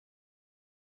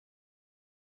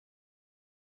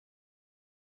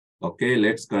Okay,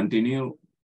 let's continue.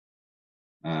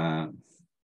 The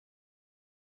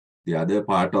other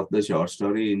part of the short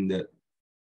story in the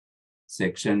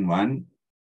section 1.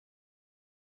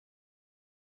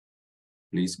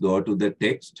 Please go to the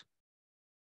text,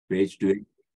 page 2.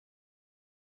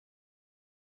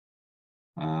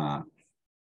 The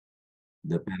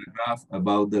paragraph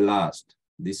above the last,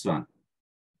 this one.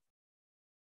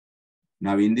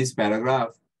 Now in this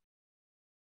paragraph,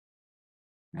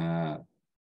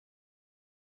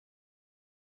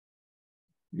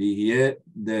 we hear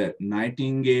the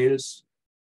Nightingale's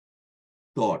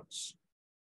thoughts,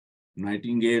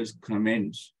 Nightingale's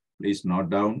comments. Please note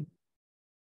down.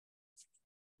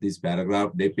 This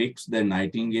paragraph depicts the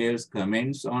Nightingale's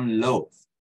comments on love.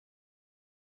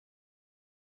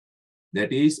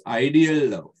 That is ideal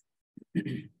love.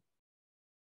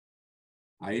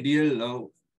 Ideal love,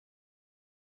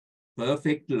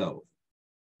 perfect love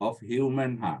of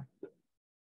human heart.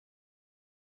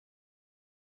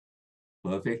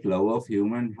 Perfect love of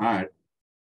human heart,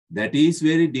 that is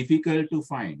very difficult to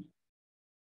find.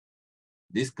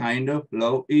 This kind of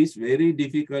love is very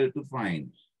difficult to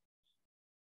find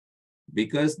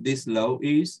because this love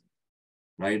is,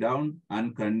 write down,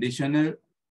 unconditional.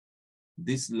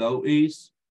 This love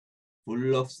is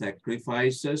full of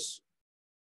sacrifices,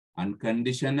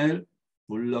 unconditional,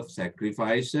 full of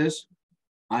sacrifices,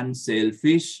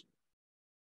 unselfish,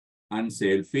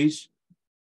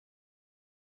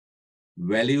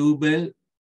 valuable,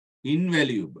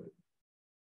 invaluable,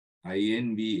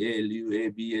 invaluable,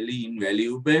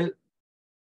 invaluable,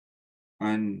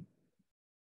 and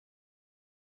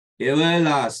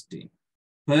everlasting,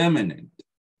 permanent,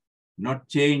 not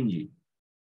changing.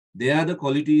 They are the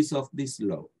qualities of this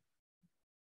love,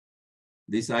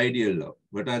 this ideal love.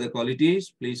 What are the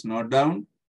qualities? Please note down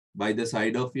by the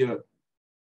side of your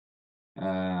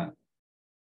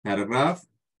paragraph.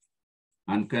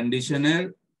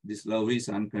 Unconditional, this love is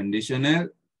unconditional,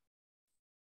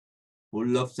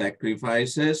 full of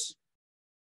sacrifices,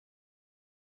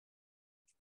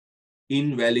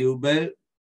 invaluable,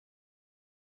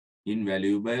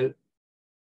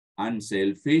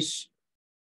 unselfish,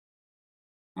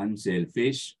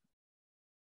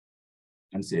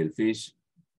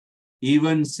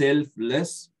 even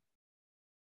selfless,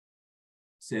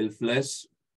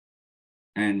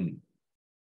 and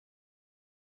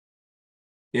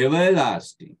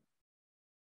everlasting,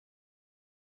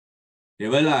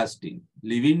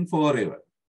 living forever.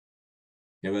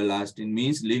 Everlasting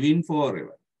means living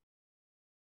forever,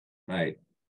 right?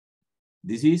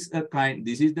 This is the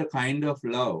kind of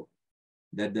love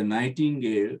that the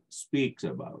Nightingale speaks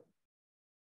about.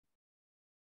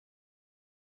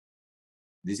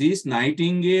 This is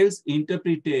Nightingale's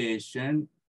interpretation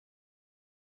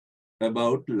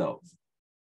about love.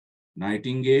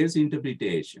 Nightingale's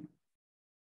interpretation.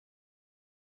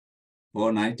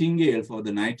 For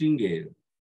the Nightingale,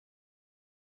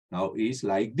 now is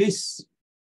like this.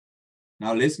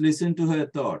 Now let's listen to her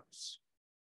thoughts.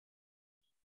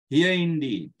 Here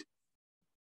indeed.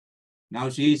 Now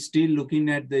she is still looking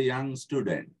at the young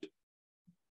student.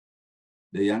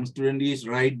 The young student is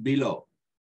right below.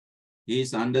 He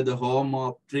is under the home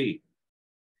of tree.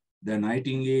 The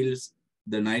Nightingale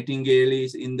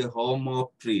is in the home of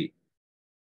tree.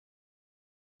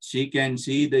 She can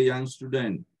see the young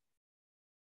student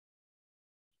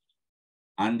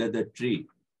under the tree.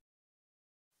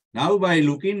 Now by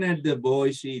looking at the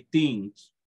boy, she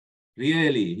thinks,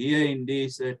 really, here indeed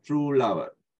is a true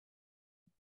lover.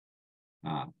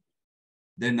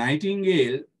 The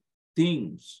Nightingale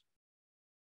thinks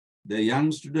the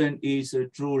young student is a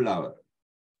true lover.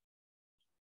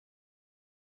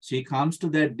 She comes to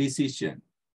that decision.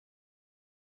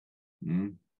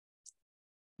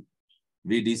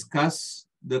 We discuss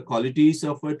the qualities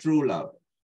of a true lover.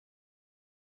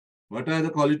 What are the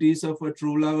qualities of a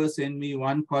true lover? Send me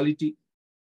one quality.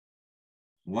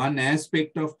 One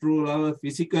aspect of true lover,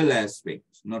 physical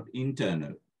aspects, not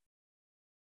internal.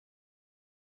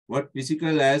 What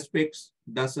physical aspects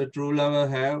does a true lover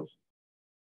have?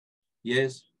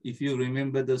 Yes, if you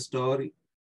remember the story,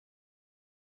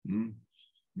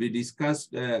 we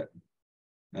discussed a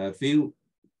few,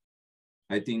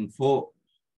 I think 4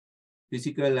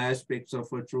 physical aspects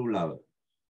of a true lover.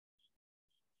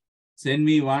 Send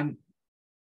me one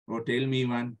or tell me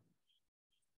one.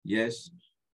 Yes.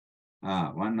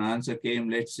 One answer came.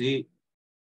 Let's see.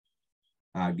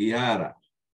 Gihara.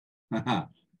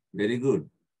 Very good.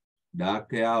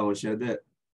 Dark hair, Oshada,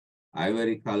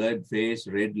 ivory colored face,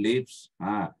 red lips.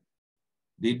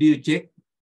 Did you check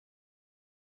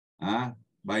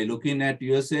by looking at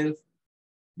yourself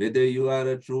whether you are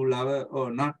a true lover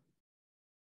or not?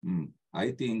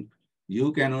 I think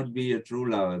you cannot be a true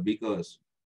lover because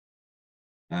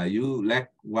you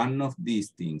lack one of these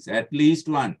things, at least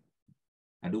one.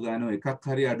 අඩු ගානේ එකක්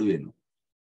හරි අඩු වෙනවා.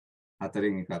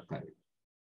 හතරෙන් එකක් හරි.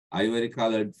 Ivory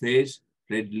colored face,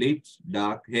 red lips,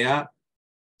 dark hair,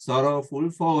 sorrowful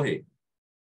forehead.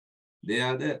 They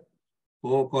are the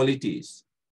four qualities.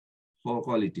 Four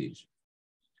qualities.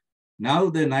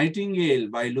 Now the Nightingale,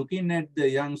 by looking at the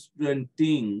young student,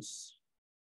 thinks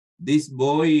this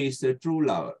boy is a true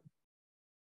lover.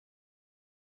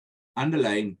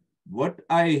 Underline, what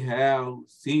I have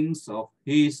sins of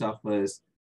he suffers,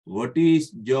 what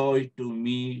is joy to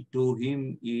me, to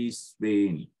him is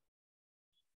pain.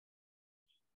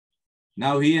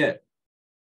 Now here,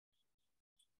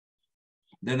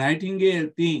 the Nightingale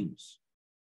thinks,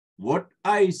 what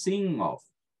I sing of.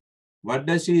 What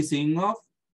does she sing of?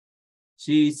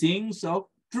 She sings of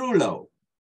true love.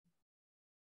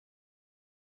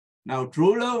 Now,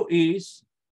 true love is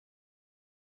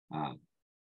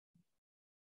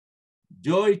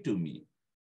joy to me.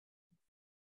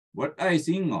 What I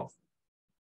sing of.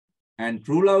 And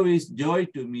true love is joy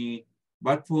to me,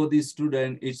 but for this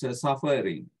student, it's a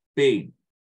suffering, pain.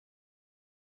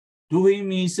 To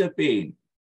him is a pain.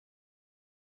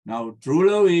 Now, true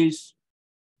love is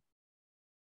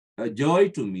a joy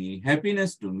to me,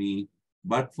 happiness to me,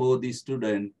 but for the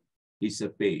student, it's a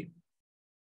pain.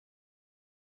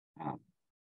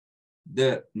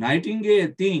 The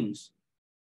Nightingale thinks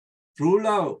true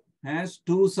love has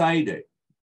two-sided,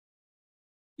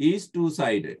 is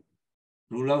two-sided.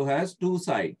 True love has two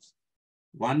sides.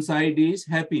 One side is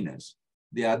happiness.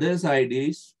 The other side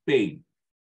is pain,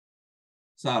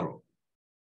 sorrow.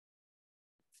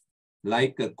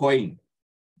 Like a coin.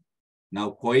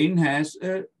 Now, coin has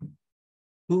a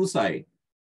two sides,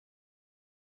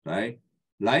 right?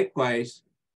 Likewise,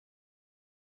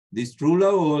 this true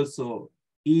love also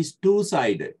is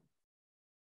two-sided.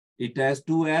 It has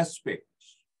two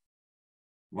aspects.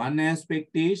 One aspect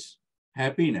is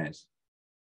happiness.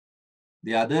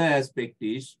 The other aspect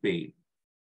is pain.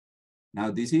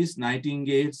 Now, this is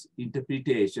Nightingale's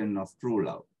interpretation of true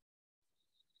love.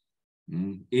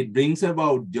 It brings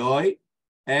about joy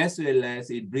as well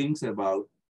as it brings about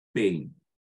pain.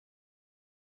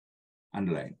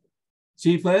 Underline.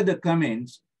 She further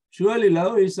comments, surely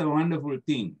love is a wonderful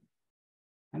thing.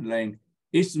 Underline.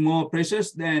 It's more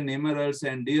precious than emeralds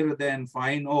and dearer than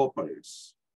fine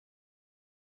opals.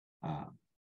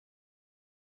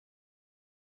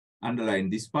 Underline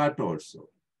this part also.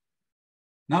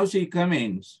 Now she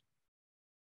comments,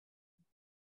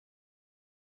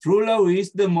 true love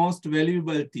is the most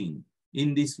valuable thing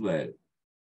in this world.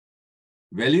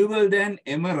 Valuable than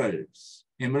emeralds.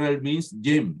 Emerald means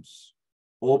gems.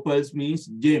 Opals means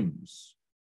gems.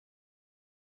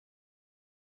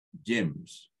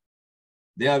 Gems.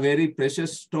 They are very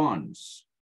precious stones,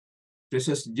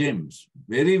 precious gems,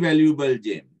 very valuable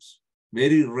gems,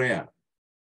 very rare.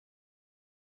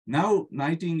 Now,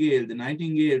 the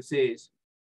Nightingale says,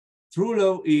 true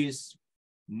love is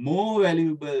more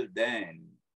valuable than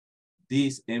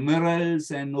these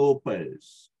emeralds and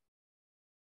opals,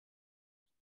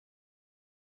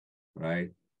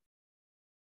 right?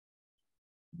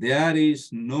 There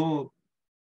is no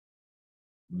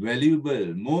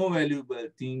more valuable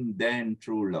thing than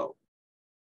true love.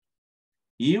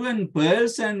 Even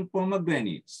pearls and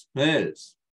pomegranates,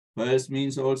 pearls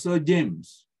means also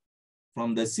gems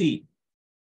from the sea,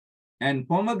 and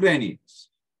pomegranates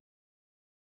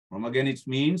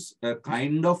means a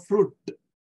kind of fruit.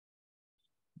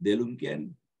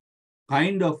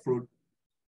 Kind of fruit.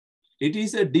 It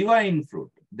is a divine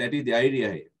fruit. That is the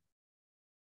idea here.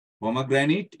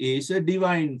 Pomegranate is a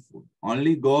divine fruit.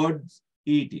 Only gods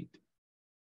eat it.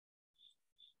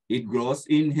 It grows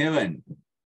in heaven.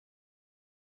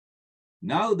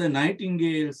 Now the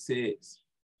Nightingale says,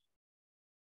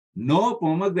 no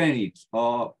pomegranates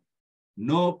or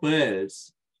no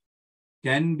pearls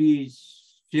can be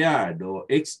shared or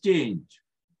exchanged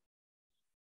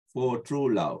for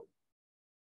true love.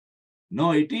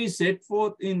 No, it is set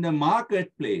forth in the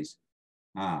marketplace.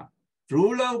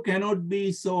 True love cannot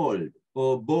be sold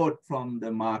or bought from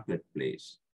the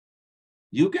marketplace.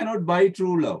 You cannot buy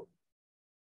true love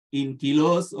in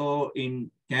kilos or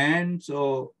in cans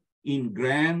or in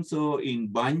grams or in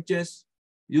bunches.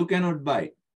 You cannot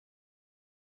buy.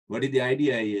 What is the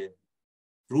idea here?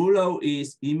 True love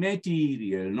is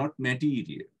immaterial, not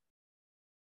material.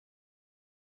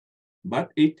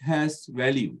 But it has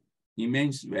value,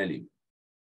 immense value.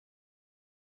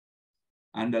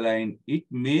 Underline, it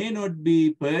may not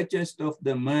be purchased of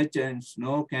the merchants,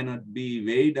 nor cannot be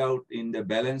weighed out in the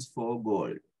balance for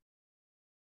gold.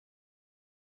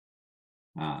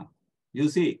 You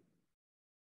see,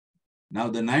 now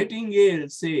the Nightingale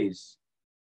says,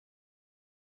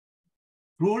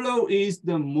 true love is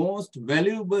the most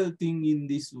valuable thing in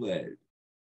this world.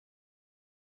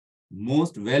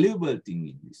 Most valuable thing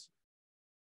in this.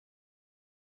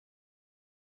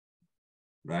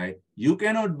 Right? You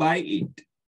cannot buy it.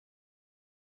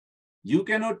 You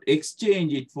cannot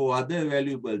exchange it for other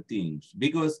valuable things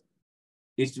because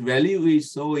its value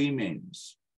is so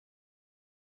immense.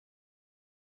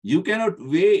 You cannot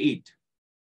weigh it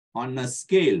on a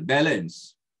scale,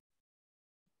 balance,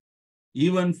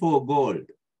 even for gold.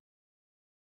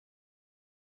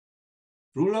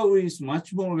 True love is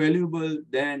much more valuable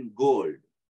than gold.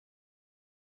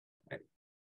 Right?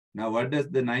 Now, what does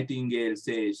the Nightingale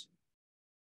say?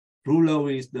 True love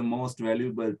is the most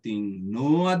valuable thing.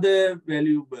 No other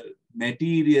valuable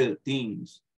material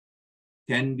things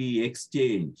can be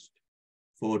exchanged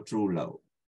for true love.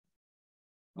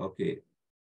 Okay,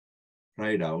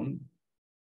 try down.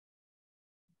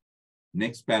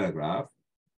 Next paragraph.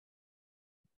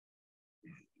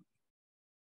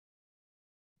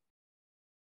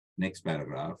 Next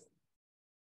paragraph.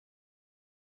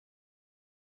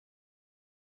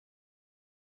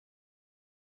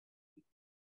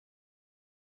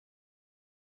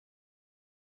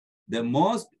 The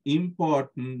most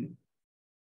important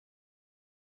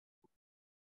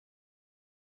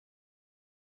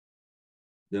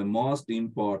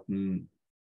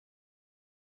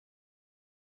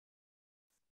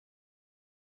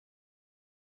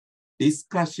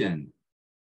discussion,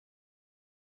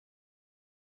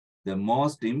 the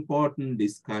most important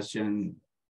discussion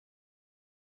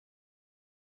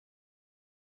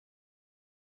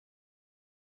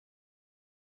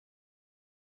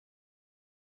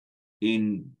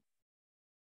in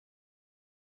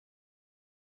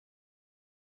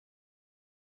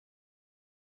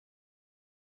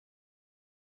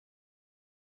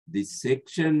this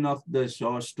section of the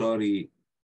short story,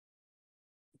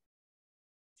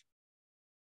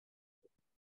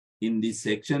 in this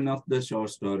section of the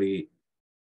short story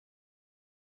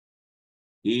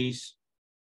is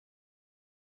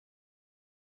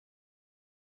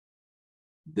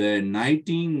the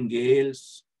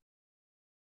Nightingale's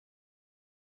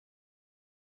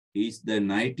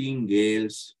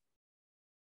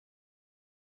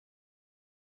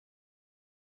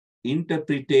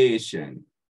interpretation,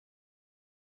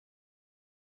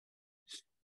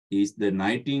 is the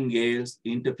Nightingale's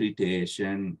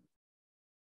interpretation,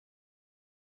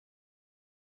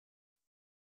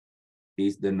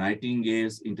 is the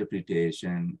Nightingale's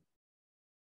interpretation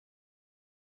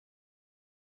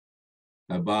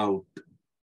about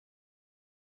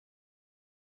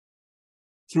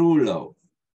true love,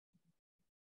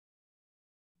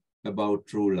 about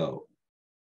true love.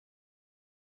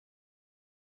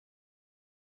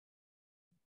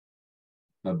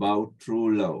 About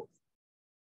true love.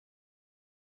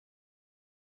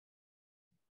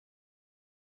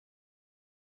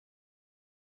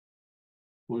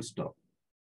 Full stop.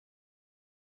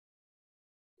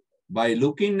 By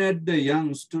looking at the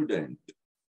young student,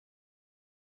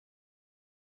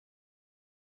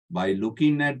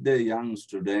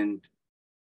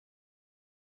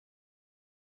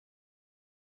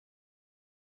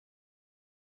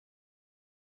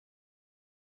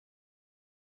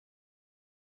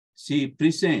 she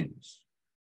presents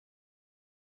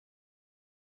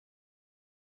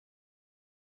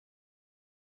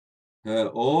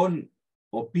her own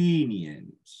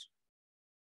opinions,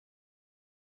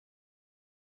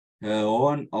 her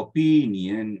own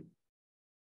opinion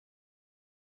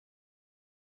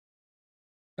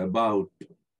about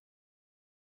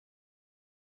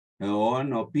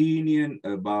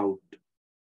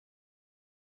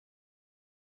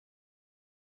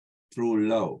true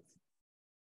love.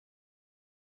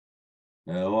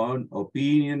 Her own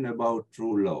opinion about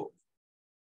true love.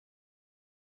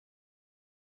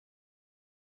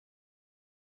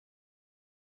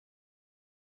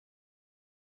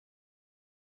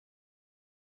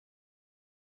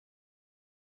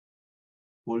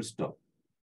 Full stop.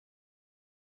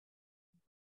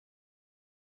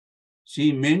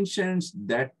 She mentions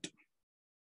that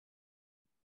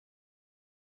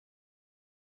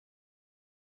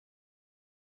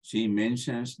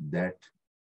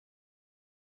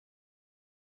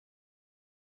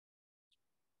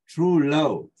true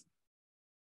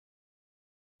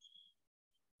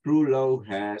love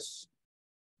has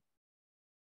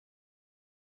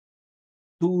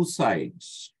two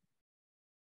sides.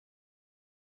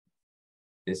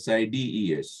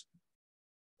 S-I-D-E-S.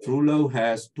 True love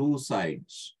has two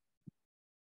sides.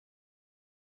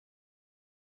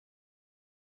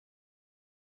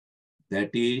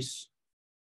 That is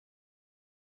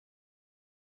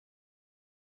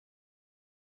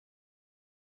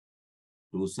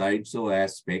two sides or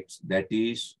aspects, that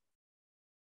is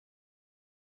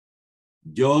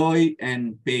joy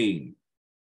and pain.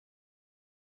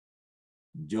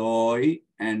 Joy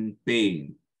and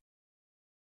pain.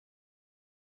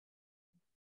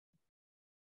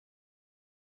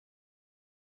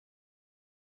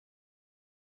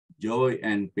 Joy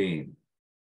and pain.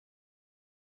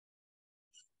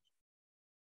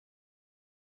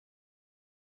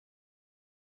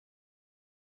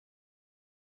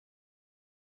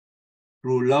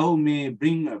 True love may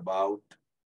bring about.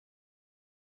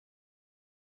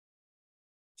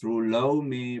 True love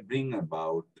may bring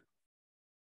about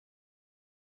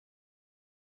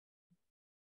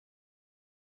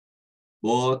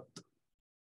both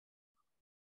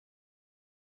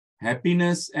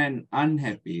happiness and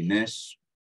unhappiness.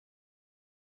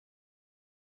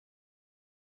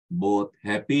 Both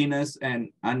happiness and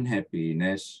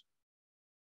unhappiness.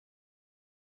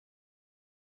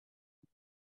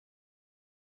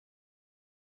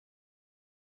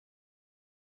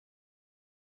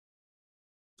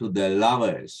 To the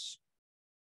lovers.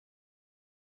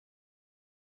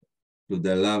 To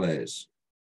the lovers.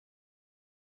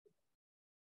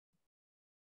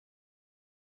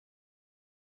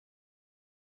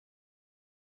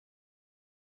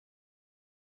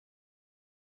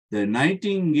 The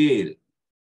nightingale.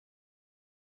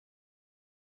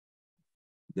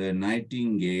 The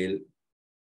nightingale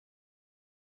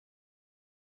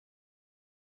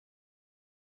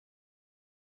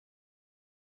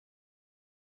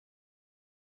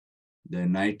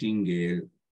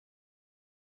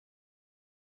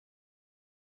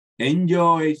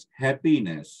enjoys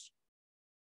happiness.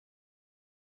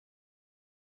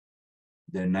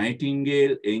 The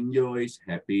nightingale enjoys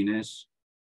happiness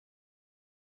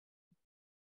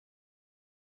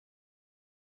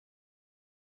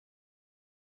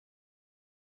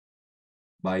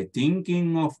by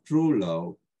thinking of true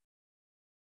love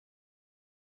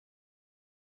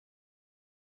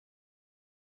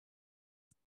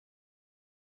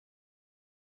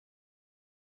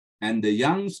and the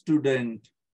young student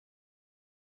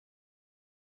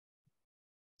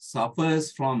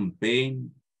suffers from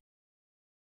pain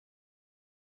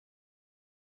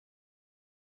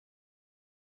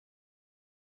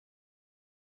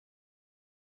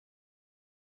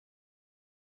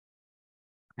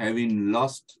having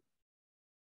lost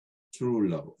true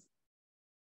love.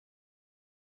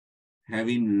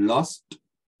 Having lost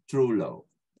true love.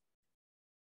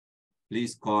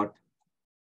 Please quote,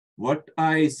 what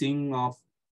I sing of,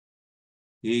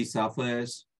 he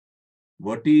suffers.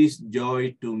 What is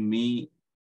joy to me,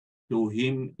 to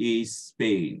him is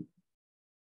pain.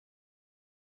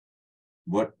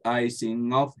 What I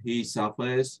sing of, he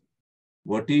suffers.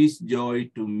 What is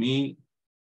joy to me,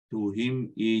 to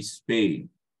him is pain.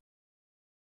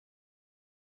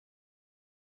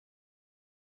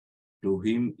 To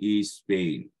him is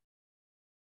pain.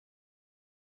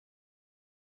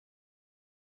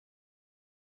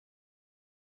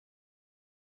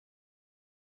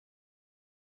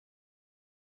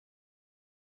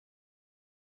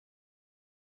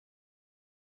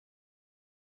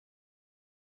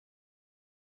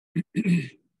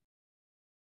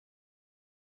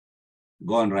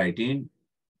 Go on writing.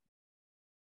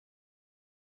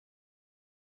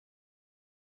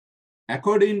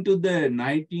 According to the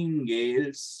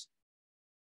Nightingale's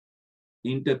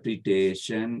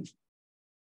interpretation,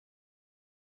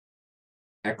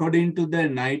 according to the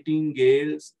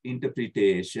Nightingale's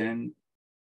interpretation,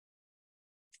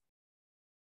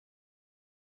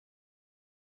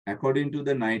 according to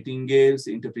the Nightingale's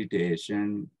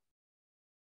interpretation,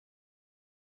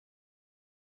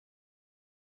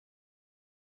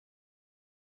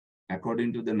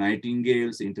 according to the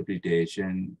Nightingale's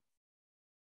interpretation,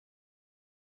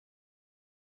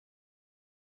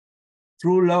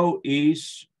 true love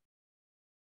is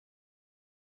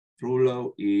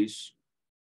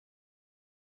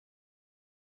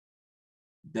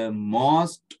the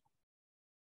most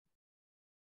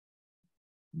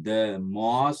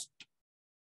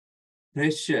precious,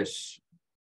 Precious,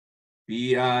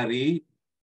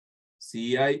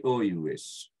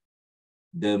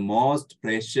 the most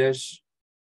precious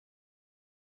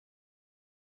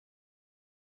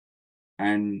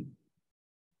and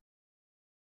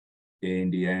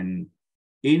invaluable,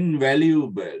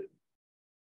 invaluable,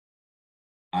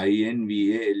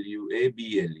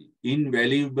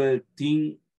 invaluable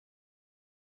thing,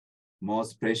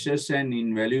 most precious and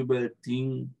invaluable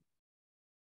thing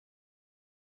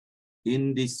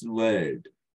in this world.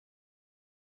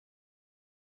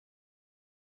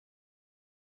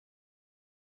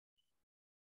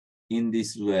 In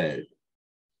this world.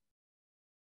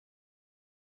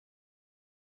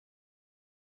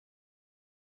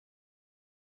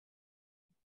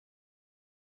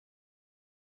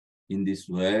 in this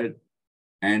world,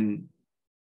 and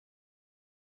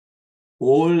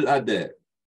all other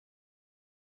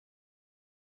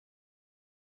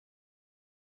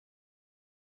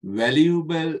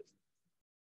valuable,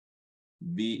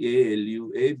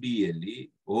 valuable,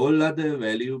 all other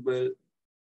valuable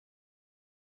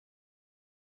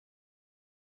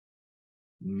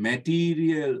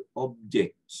material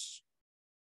objects,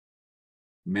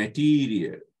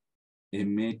 material,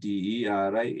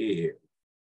 M-A-T-E-R-I-A-L,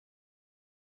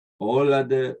 all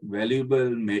other valuable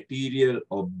material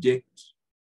objects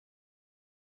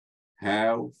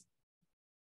have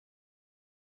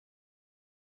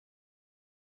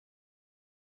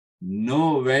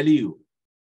no value,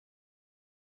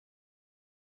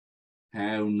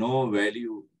 have no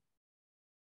value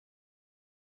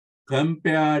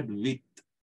compared with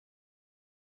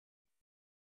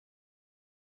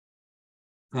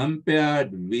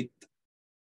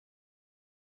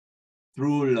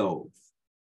true love,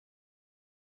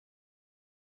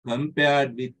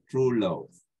 compared with true love.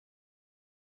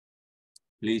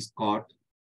 Please quote,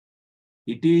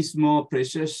 it is more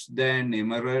precious than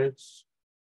emeralds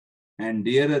and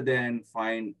dearer than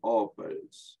fine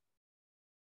opals.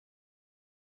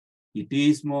 It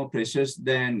is more precious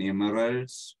than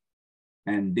emeralds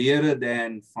and dearer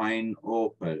than fine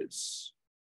opals.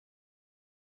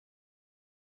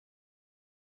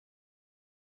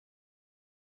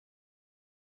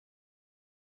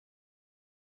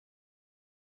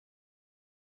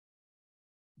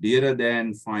 Dearer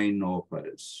than fine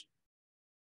opals.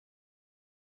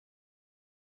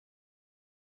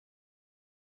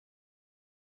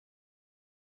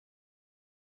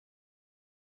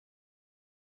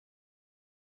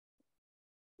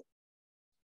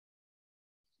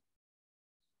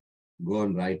 Go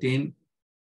on writing.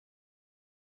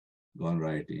 Go on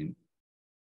writing.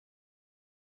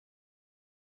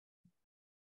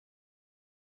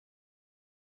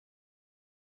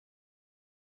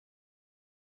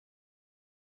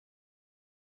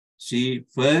 She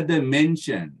further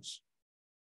mentions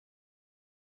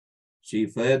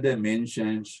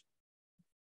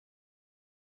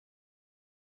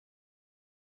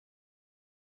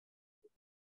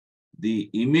the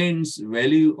immense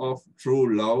value of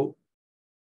true love,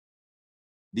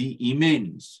 the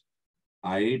immense,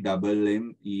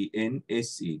 I-M-M-E-N-S-E,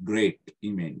 great,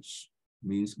 immense,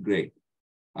 means great,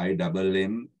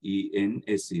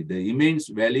 I-M-M-E-N-S-E, the immense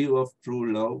value of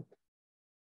true love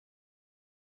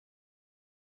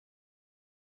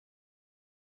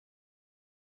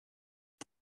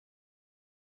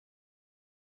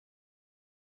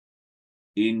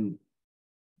in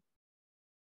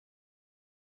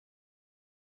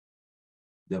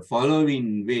the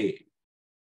following way.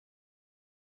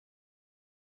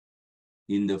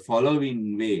 In the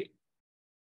following way,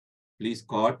 please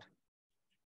quote,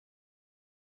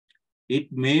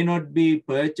 it may not be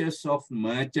purchase of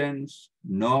merchants,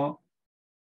 nor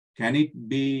can it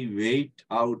be weighed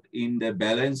out in the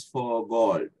balance for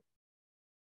gold.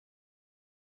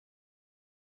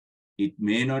 It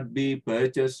may not be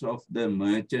purchase of the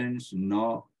merchants,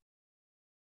 nor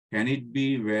can it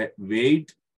be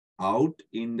weighed out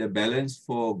in the balance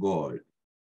for gold.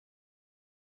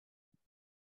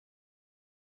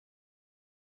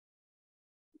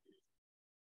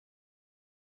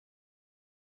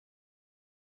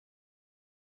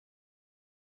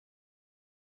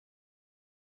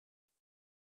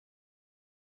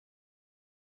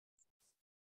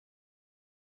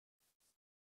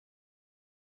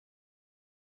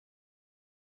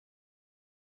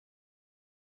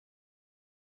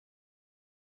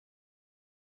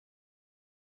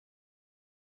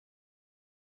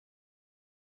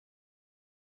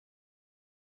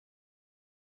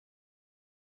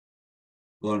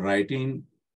 Go on writing.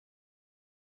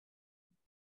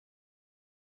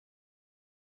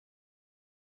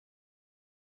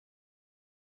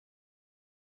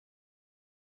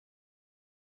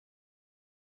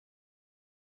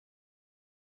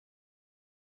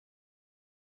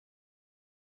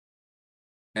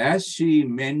 As she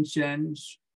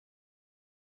mentions,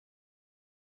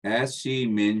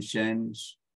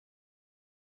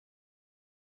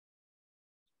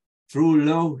 true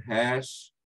love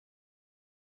has,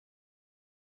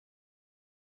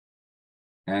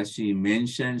 as she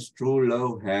mentions, true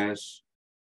love has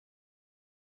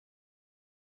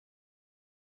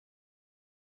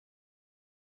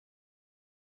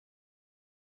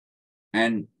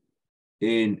an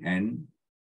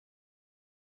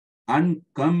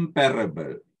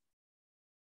uncomparable,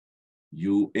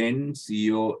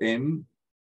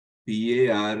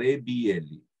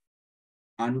 U-N-C-O-M-P-A-R-A-B-L-E,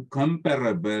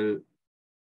 uncomparable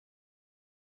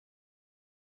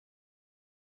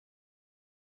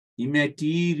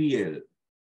immaterial,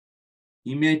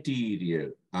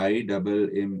 immaterial,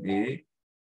 I-M-M-A-T-E-R-I-A-L,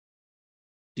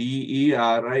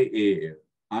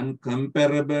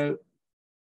 uncomparable,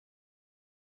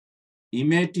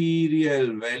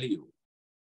 immaterial value,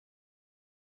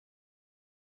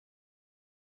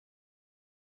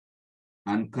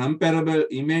 uncomparable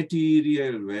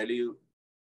immaterial value,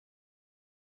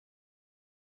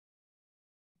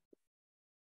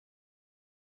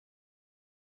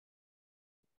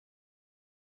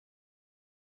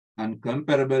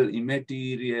 uncomparable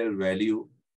immaterial value,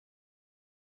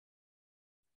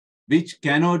 which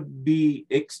cannot be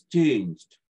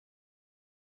exchanged,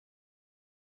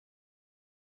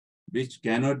 which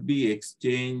cannot be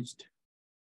exchanged,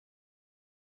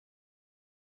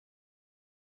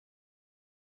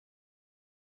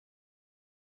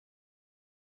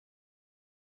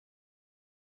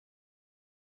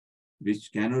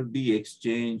 which cannot be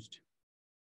exchanged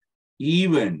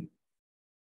even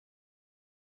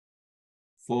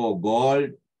for gold,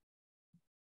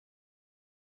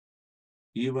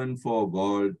 even for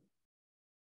gold,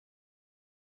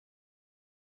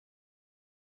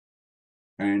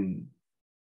 and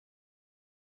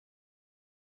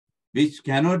which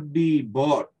cannot be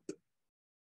bought,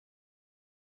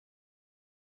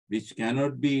 which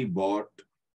cannot be bought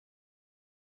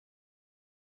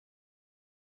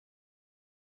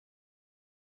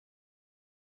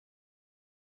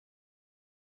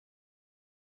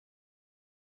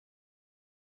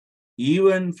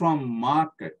even from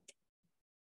market,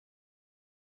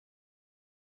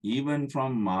 even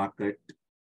from market,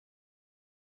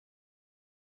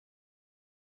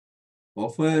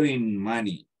 offer in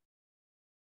money,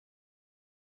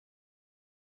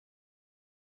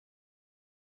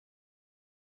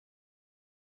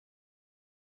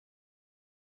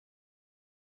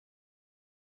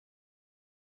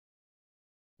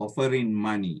 offer in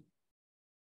money.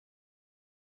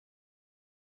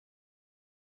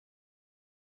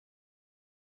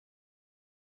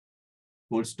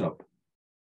 Full stop.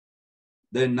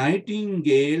 The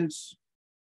nightingales,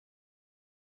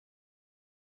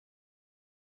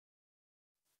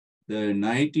 the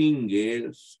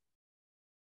nightingales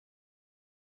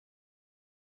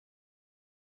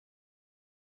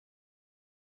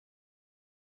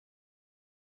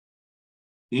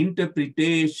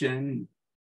interpretation,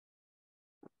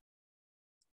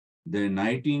 the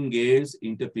nightingale's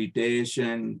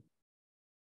interpretation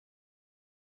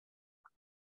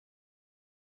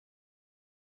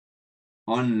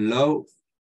on love,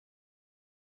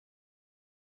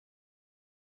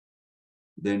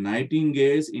 the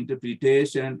nightingale's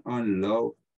interpretation on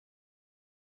love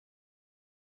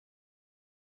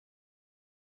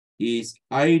is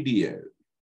ideal,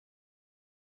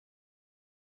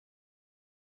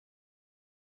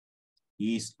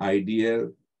 is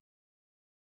ideal,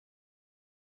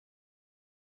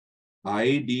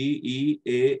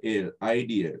 I-D-E-A-L,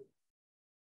 ideal,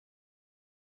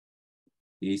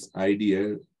 is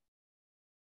ideal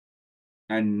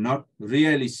and not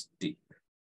realistic,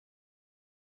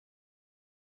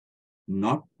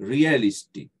 not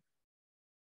realistic,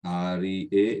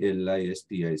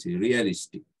 R-E-A-L-I-S-T-I-C,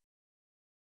 realistic.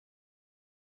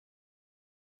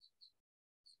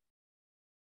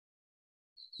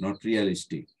 Not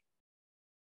realistic.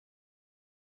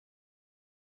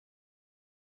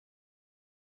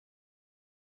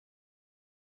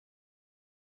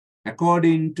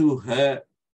 According to her,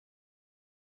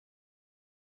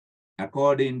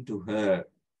 according to her,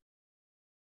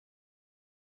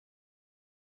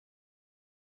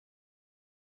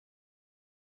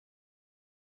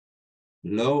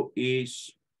 love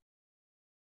is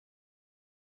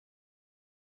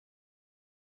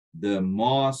the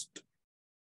most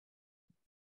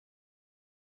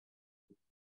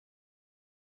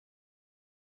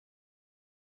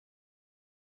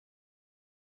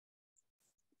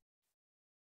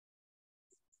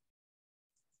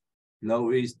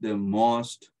love is the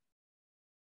most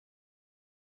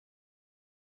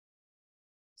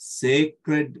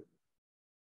sacred,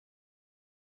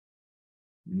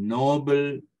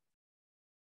 noble,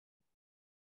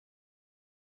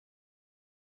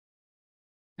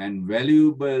 and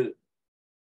valuable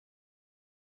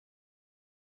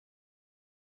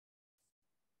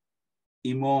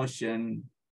emotion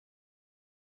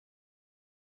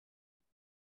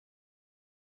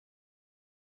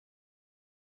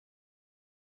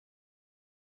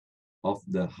of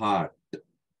the heart.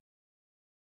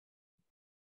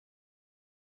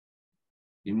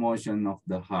 Emotion of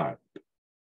the heart.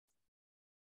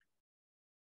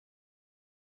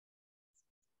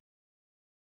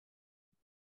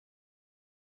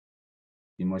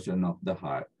 Emotion of the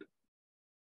heart.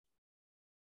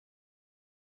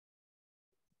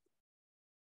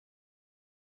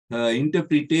 Her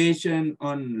interpretation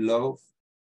on love,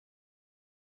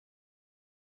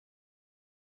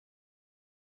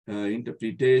 her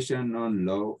interpretation on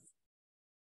love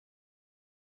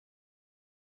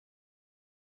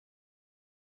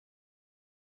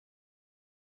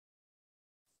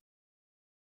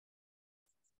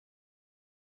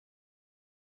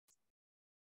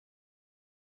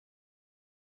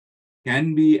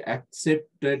can be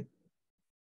accepted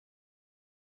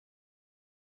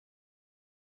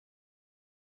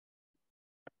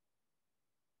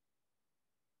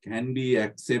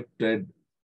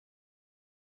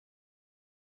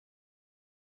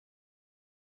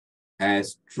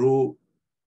as true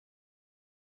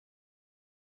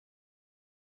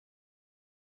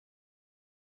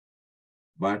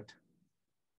but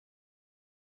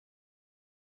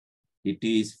it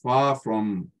is far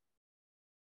from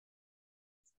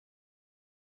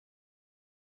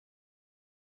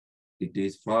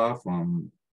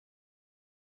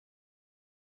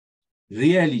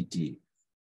reality.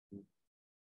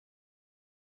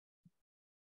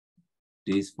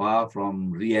 It is far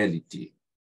from reality.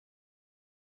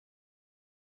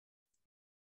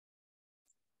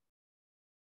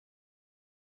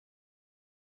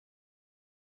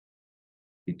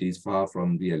 It is far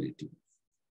from reality.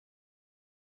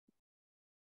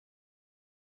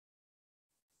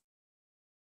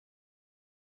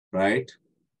 Right?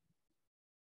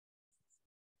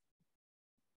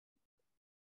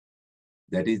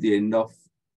 That is the end of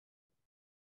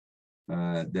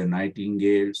the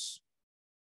Nightingale's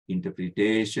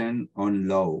interpretation on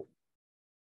love.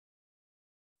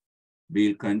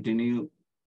 We'll continue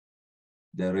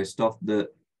the rest of the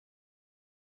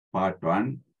part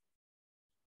 1.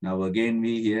 Now again,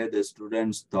 we hear the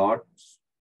students' thoughts,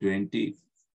 20,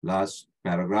 last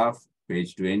paragraph,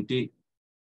 page 20.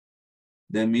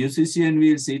 The musician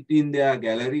will sit in their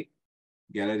gallery.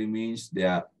 Gallery means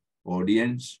their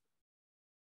audience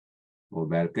or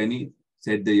balcony,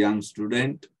 said the young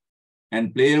student,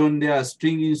 and play on their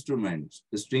string instruments.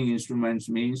 The string instruments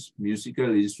means musical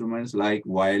instruments like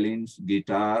violins,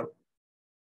 guitar,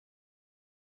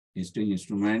 string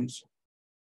instruments.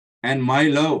 And my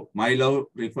love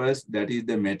refers, that is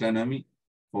the metonymy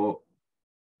for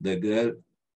the girl,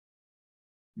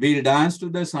 will dance to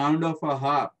the sound of a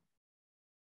harp.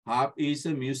 Harp is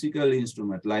a musical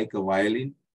instrument like a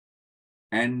violin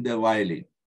and the violin.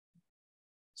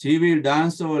 She will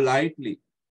dance so lightly.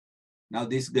 Now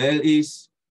this girl is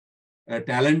a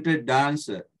talented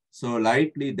dancer, so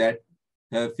lightly that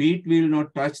her feet will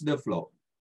not touch the floor.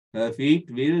 Her feet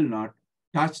will not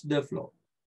touch the floor.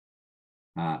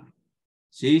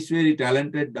 She is very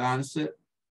talented dancer,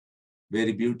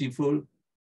 very beautiful.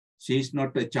 She is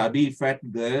not a chubby fat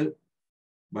girl,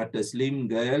 but a slim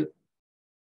girl.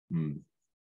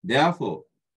 Therefore,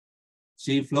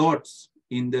 she floats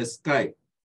in the sky,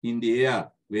 in the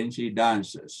air when she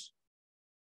dances.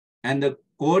 And the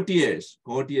courtiers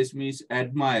means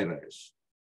admirers,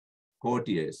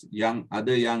 courtiers,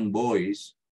 other young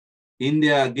boys, in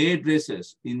their gay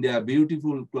dresses, in their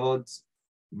beautiful clothes,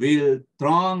 will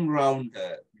throng round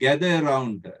her, gather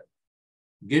around her,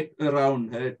 get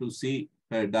around her to see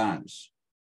her dance.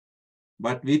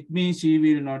 But with me, she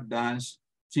will not dance.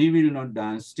 She will not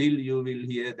dance. Still, you will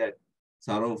hear that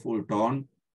sorrowful tone.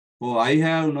 For I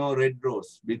have no red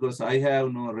rose, because I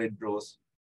have no red rose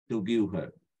to give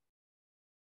her.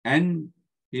 And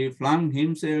he flung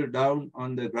himself down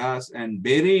on the grass and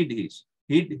hid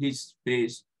his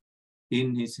face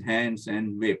in his hands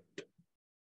and wept.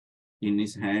 In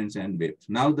his hands and wept.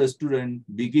 Now the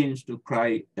student begins to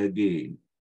cry again.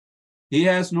 He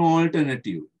has no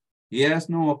alternative. He has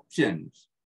no options.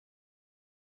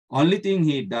 Only thing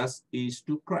he does is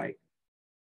to cry.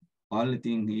 Only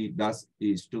thing he does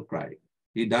is to cry.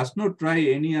 He does not try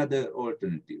any other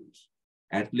alternatives.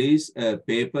 At least a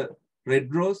paper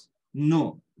red rose?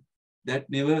 No. That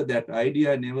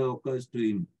idea never occurs to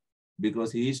him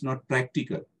because he is not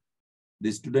practical.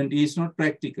 The student is not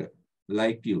practical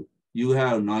like you. You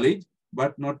have knowledge,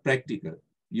 but not practical.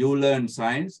 You learn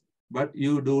science, but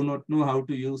you do not know how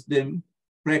to use them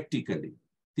practically,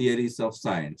 theories of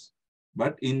science.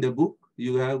 But in the book,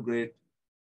 you have great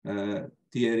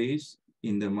theories.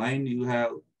 In the mind, you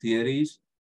have theories.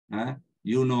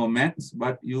 You know maths,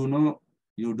 but you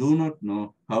do not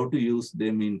know how to use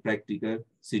them in practical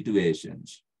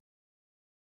situations.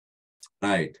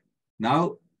 Right.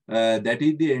 Now, that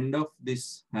is the end of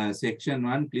this section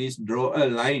 1. Please draw a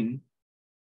line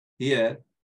here.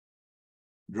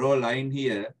 Draw a line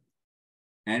here.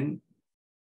 And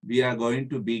we are going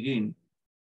to begin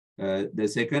the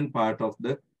second part of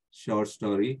the short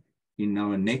story in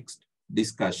our next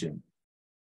discussion.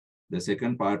 the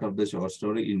second part of the short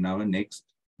story in our next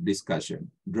discussion.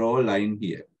 Draw a line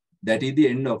here. That is the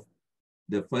end of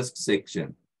the first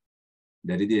section.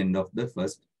 That is the end of the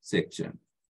first section.